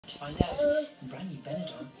to find out. Brand new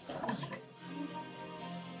Benidorm at 9.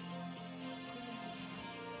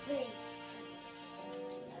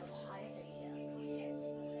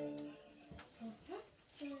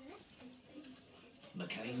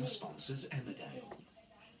 McCain sponsors Emmerdale.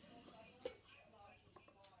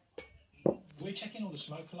 We're checking all the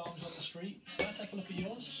smoke alarms on the street. Can I take a look at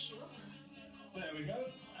yours? Sure. There we go.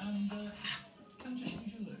 And can I just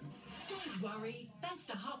use your loo? Don't worry. Thanks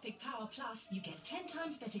to Harpic Power Plus, you get 10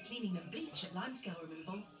 times better cleaning than bleach at limescale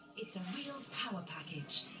removal. It's a real power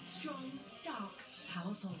package. Strong, dark,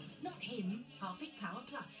 powerful. Not him. Harpic Power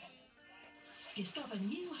Plus. Discover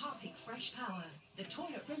new Harpic Fresh Power, the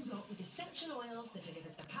toilet rim block with essential oils that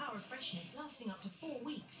delivers the power of freshness lasting up to 4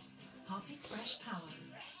 weeks. Harpic Fresh Power.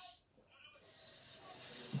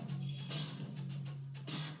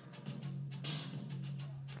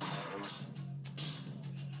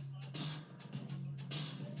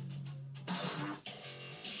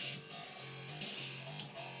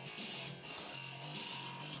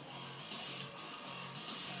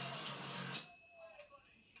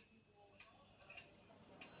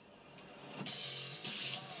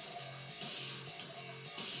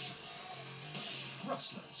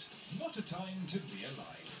 Rustlers, what a time to be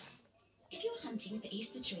alive. If you're hunting for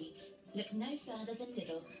Easter treats, look no further than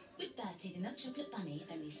Lidl, with Bertie the milk chocolate bunny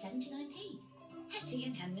only 79p. Hetty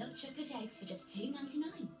and ham milk chocolate eggs for just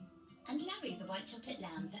 $2.99. And Larry the white chocolate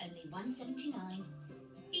lamb for only $1.79.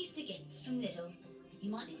 Easter gifts from Lidl.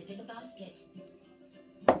 You might need a bigger basket.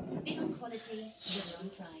 Big on quality, little on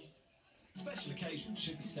price. Special occasions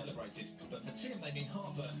should be celebrated, but for Tim they mean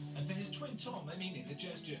heartburn, and for his twin Tom they mean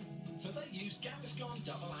indigestion. So they use Gaviscon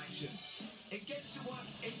Double Action. It gets to work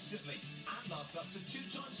instantly and lasts up to 2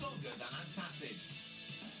 times longer than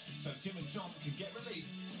antacids. So Tim and Tom can get relief,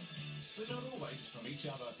 but not always from each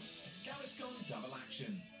other. Gaviscon Double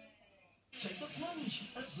Action. Take the plunge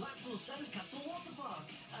at Blackpool Sandcastle Water Park.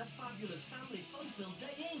 A fabulous family fun-filled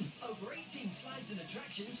day in. Over 18 slides and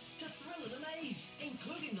attractions to thrill and amaze,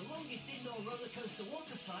 including the longest indoor roller coaster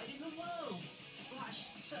water slide in the world. Splash,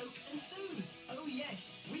 soak and soothe. Oh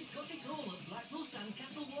yes, we've got it all at Blackpool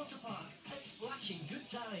Sandcastle Water Park. A splashing good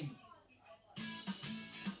time.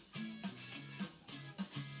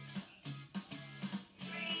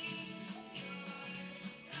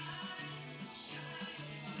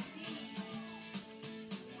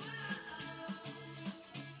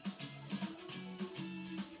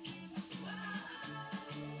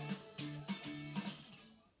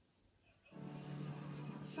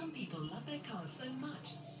 Some people love their cars so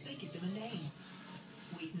much, they give them a name.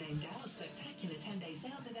 We've named our spectacular 10-day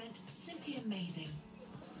sales event Simply Amazing.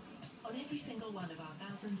 On every single one of our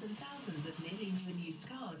thousands and thousands of nearly new and used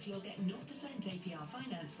cars, you'll get 0% APR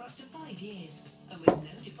finance for up to 5 years. And with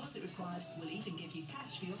no deposit required, we'll even give you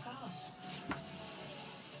cash for your car.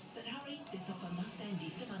 But hurry, this offer must end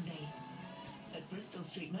Easter Monday. At Bristol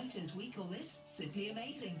Street Motors, we call this Simply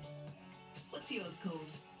Amazing. What's yours called?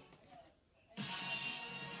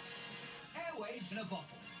 Airwaves in a bottle.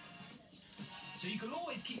 So you can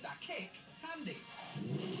always keep that kick handy.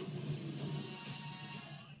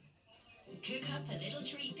 Cook up a little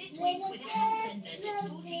treat this week with a hand blender, just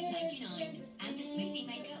 $14.99. And a smoothie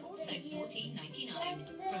maker, also $14.99.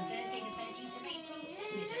 From Thursday the 13th of April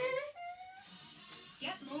at Lidl.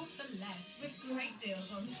 Get more for less with great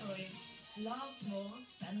deals on toys. Love more,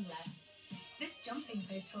 spend less. This jumping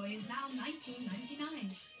food toy is now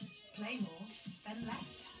 $19.99. Play more, spend less.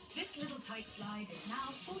 This little tight slide is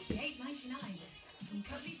now $48.99. From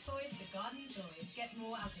cuddly toys to garden joys, get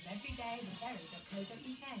more out of every day with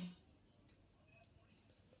berry.co.uk.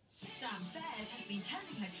 Sam Fairs has been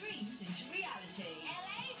turning her dreams into reality.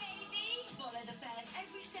 LA, baby! Follow the Fairs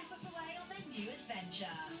every step of the way on their new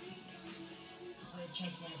adventure. We're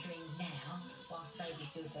chasing our dreams now, whilst baby's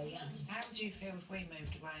still so young. How would you feel if we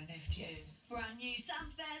moved away and left you? Brand new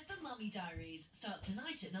Sam Fairs The Mummy Diaries starts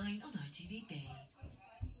tonight at 9 on ITV.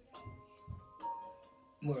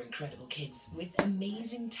 More incredible kids with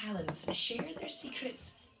amazing talents share their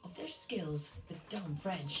secrets of their skills with Dom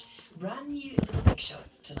French. Brand new Little Big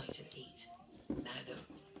Shots tonight at 8. Now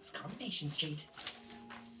though, it's Coronation Street.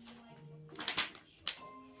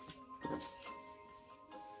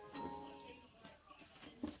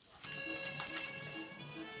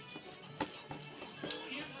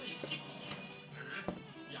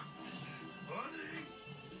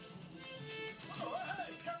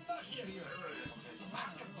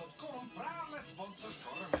 Sponsors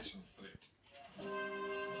Coronation Street.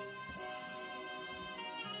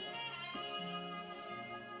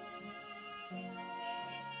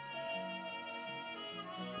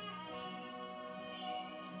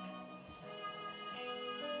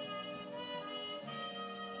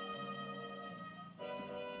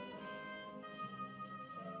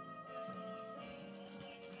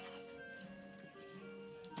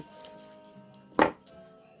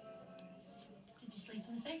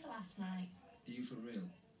 last night. Are you for real?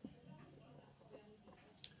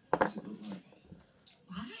 Is it